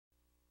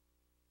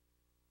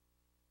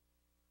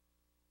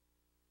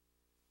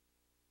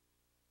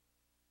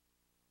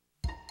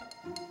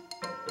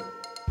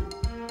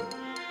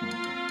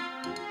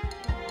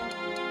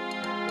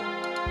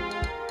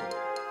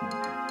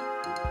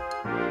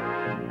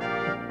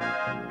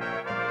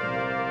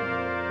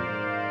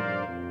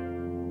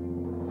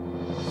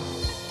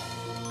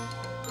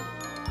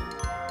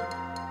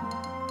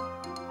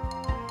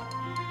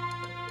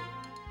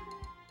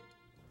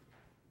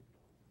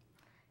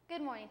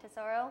morning,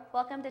 Tesoro.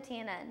 Welcome to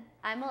TNN.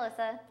 I'm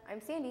Melissa.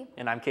 I'm Sandy.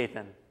 And I'm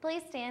Kathan.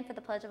 Please stand for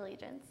the Pledge of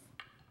Allegiance.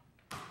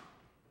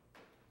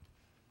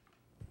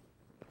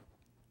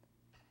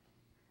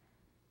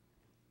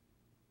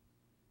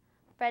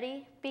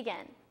 Ready,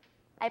 begin.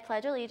 I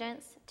pledge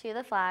allegiance to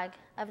the flag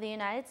of the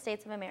United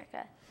States of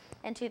America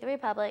and to the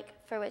republic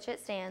for which it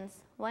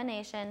stands, one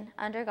nation,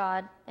 under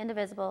God,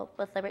 indivisible,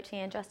 with liberty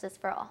and justice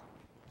for all.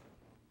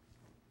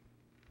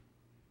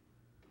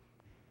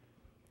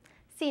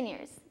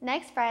 Seniors,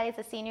 next Friday is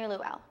a senior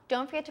luau.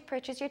 Don't forget to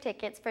purchase your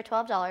tickets for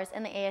 $12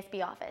 in the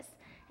ASB office.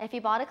 If you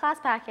bought a class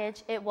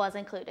package, it was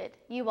included.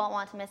 You won't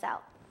want to miss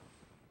out.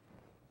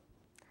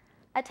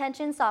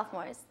 Attention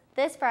sophomores,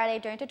 this Friday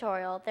during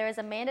tutorial, there is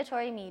a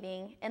mandatory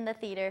meeting in the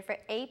theater for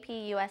AP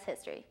US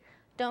History.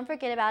 Don't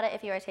forget about it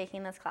if you are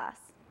taking this class.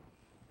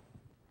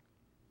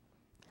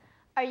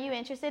 Are you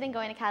interested in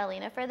going to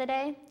Catalina for the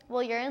day?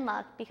 Well, you're in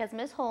luck because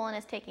Ms. Holland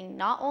is taking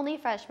not only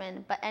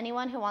freshmen, but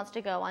anyone who wants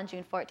to go on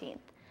June 14th.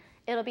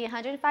 It'll be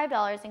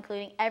 $105,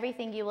 including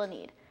everything you will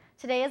need.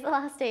 Today is the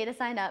last day to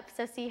sign up,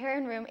 so see her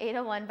in room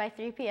 801 by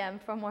 3 p.m.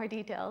 for more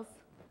details.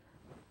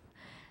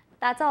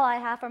 That's all I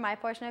have for my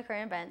portion of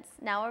current events.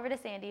 Now over to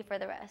Sandy for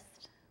the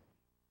rest.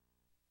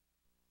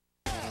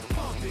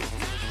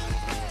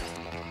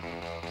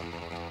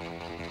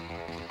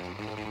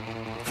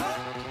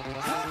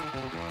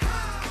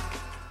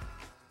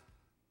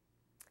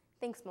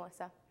 Thanks,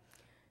 Melissa.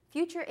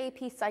 Future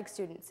AP Psych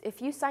students,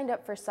 if you signed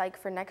up for Psych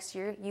for next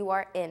year, you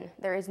are in.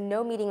 There is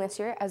no meeting this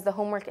year as the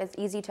homework is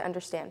easy to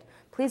understand.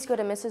 Please go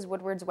to Mrs.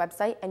 Woodward's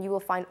website and you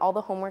will find all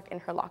the homework in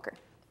her locker.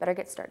 Better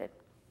get started.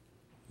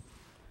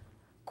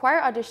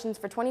 Choir auditions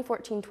for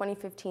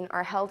 2014-2015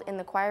 are held in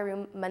the choir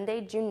room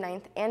Monday, June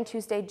 9th and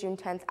Tuesday, June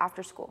 10th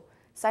after school.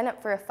 Sign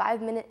up for a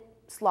 5-minute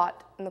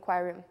slot in the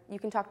choir room. You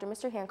can talk to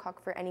Mr.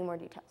 Hancock for any more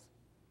details.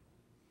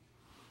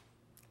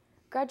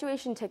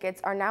 Graduation tickets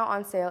are now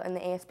on sale in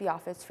the ASB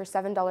office for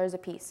 $7 a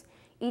piece.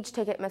 Each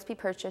ticket must be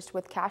purchased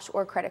with cash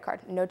or credit card,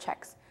 no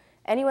checks.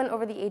 Anyone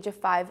over the age of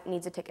 5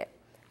 needs a ticket.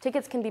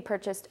 Tickets can be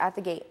purchased at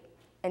the gate,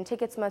 and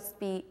tickets at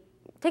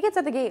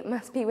the gate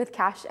must be with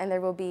cash, and there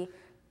will be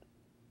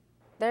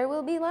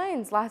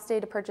lines. Last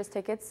day to purchase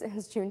tickets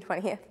is June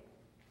 20th.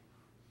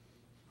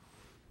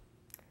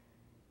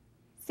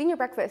 Senior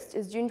breakfast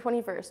is June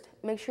 21st.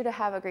 Make sure to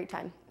have a great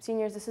time.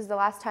 Seniors, this is the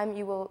last time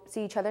you will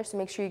see each other, so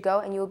make sure you go,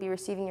 and you will be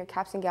receiving your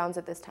caps and gowns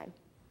at this time.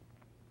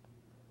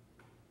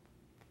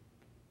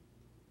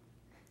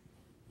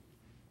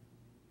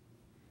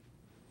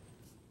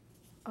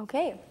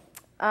 Okay,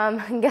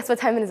 guess what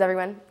time it is,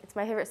 everyone? It's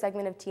my favorite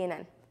segment of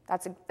TNN.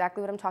 That's exactly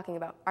what I'm talking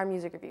about, our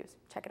music reviews.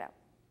 Check it out.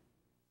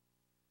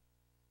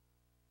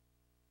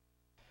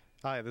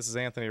 Hi, this is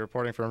Anthony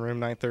reporting from room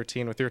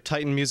 913 with your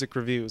Titan Music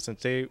Reviews, and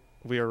today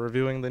we are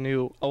reviewing the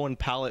new Owen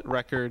Pallett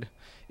record,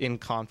 In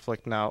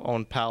Conflict Now.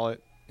 Owen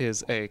Pallett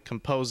is a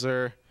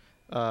composer,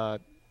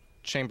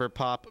 chamber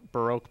pop,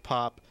 baroque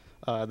pop.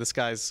 This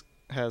guy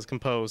has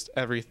composed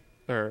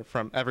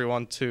from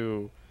everyone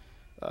to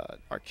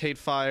Arcade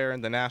Fire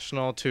and The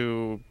National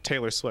to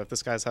Taylor Swift.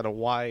 This guy's had a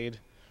wide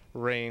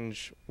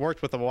range,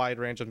 worked with a wide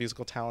range of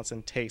musical talents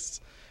and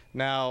tastes.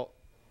 Now,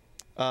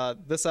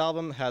 this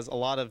album has a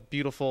lot of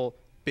beautiful,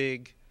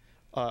 big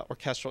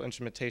orchestral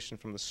instrumentation,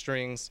 from the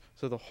strings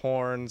to the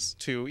horns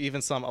to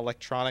even some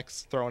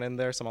electronics thrown in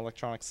there, some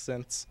electronic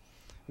synths.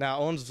 Now,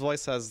 Owen's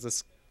voice has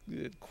this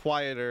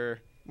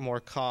quieter, more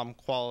calm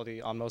quality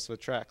on most of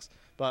the tracks,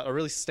 but a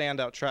really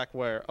standout track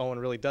where Owen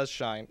really does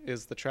shine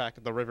is the track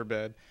The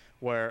Riverbed,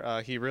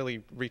 where he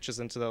really reaches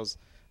into those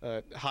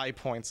high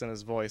points in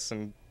his voice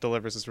and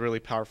delivers this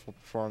really powerful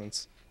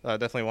performance.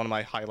 Definitely one of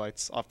my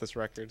highlights off this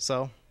record.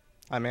 So,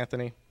 I'm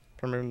Anthony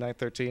from room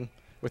 913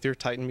 with your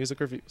Titan Music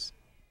Reviews.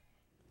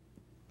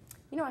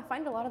 You know, I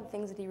find a lot of the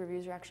things that he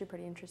reviews are actually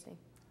pretty interesting.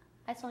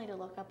 I still need to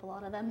look up a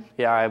lot of them.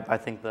 Yeah, I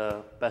think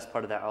the best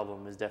part of that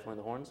album is definitely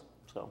the horns.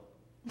 So.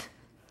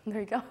 There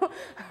you go.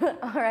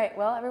 All right,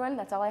 well, everyone,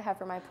 that's all I have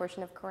for my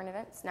portion of current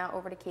events. Now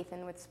over to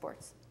Kathan with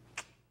sports.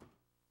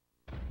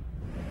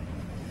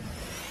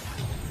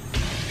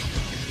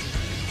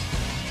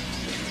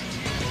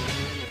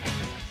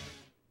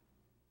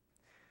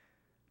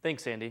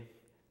 Thanks, Sandy.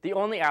 The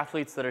only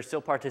athletes that are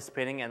still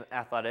participating in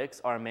athletics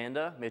are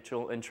Amanda,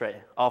 Mitchell, and Trey,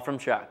 all from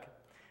track.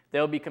 They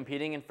will be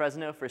competing in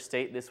Fresno for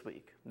state this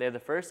week. They are the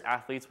first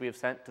athletes we have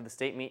sent to the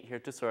state meet here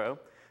at Tesoro,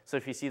 so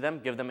if you see them,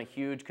 give them a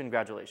huge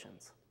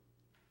congratulations.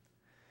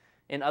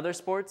 In other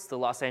sports, the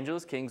Los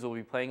Angeles Kings will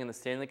be playing in the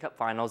Stanley Cup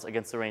Finals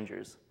against the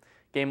Rangers.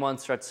 Game 1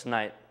 starts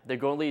tonight. Their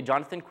goalie,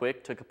 Jonathan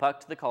Quick, took a puck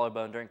to the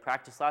collarbone during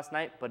practice last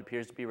night, but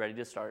appears to be ready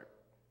to start.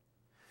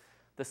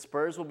 The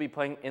Spurs will be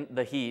playing in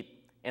the Heat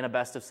in a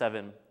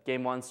best-of-7.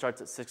 Game 1 starts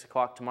at 6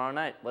 o'clock tomorrow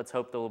night. Let's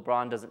hope that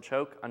LeBron doesn't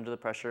choke under the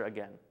pressure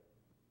again.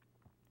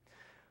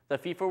 The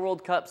FIFA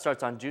World Cup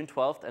starts on June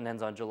 12th and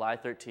ends on July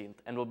 13th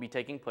and will be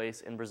taking place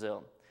in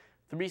Brazil.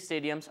 3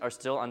 stadiums are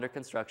still under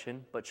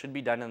construction, but should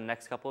be done in the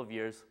next couple of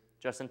years,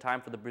 just in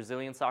time for the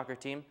Brazilian soccer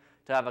team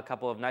to have a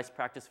couple of nice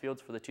practice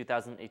fields for the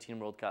 2018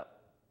 World Cup.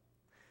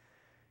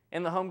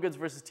 In the Home Goods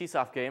versus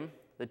TSOF game,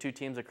 The two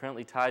teams are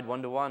currently tied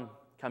 1-1.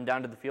 Come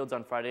down to the fields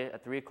on Friday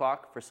at 3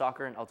 o'clock for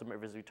soccer and Ultimate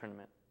Frisbee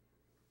tournament.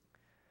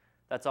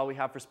 That's all we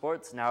have for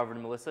sports. Now over to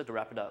Melissa to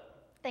wrap it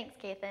up. Thanks,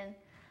 Kathan.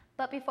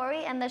 But before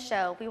we end the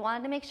show, we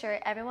wanted to make sure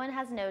everyone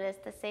has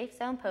noticed the Safe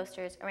Zone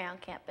posters around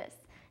campus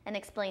and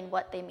explain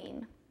what they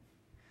mean.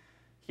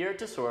 Here at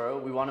Tesoro,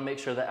 we want to make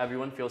sure that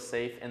everyone feels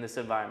safe in this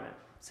environment,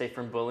 safe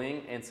from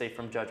bullying and safe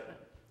from judgment.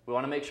 We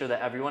want to make sure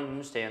that everyone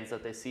understands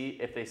that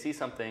if they see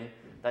something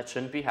that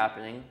shouldn't be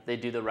happening, they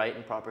do the right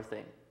and proper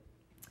thing.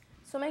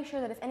 So make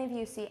sure that if any of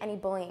you see any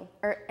bullying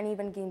or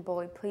anyone getting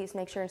bullied, please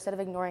make sure instead of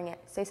ignoring it,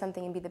 say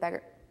something and be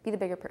the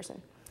bigger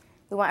person.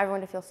 We want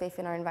everyone to feel safe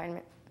in our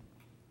environment.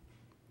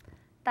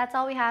 That's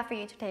all we have for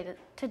you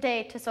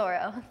today,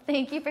 Tesoro.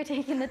 Thank you for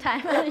taking the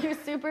time out of your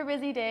super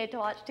busy day to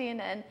watch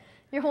TNN,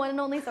 your one and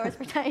only source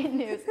for Titan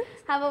news.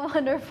 Have a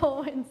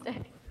wonderful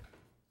Wednesday.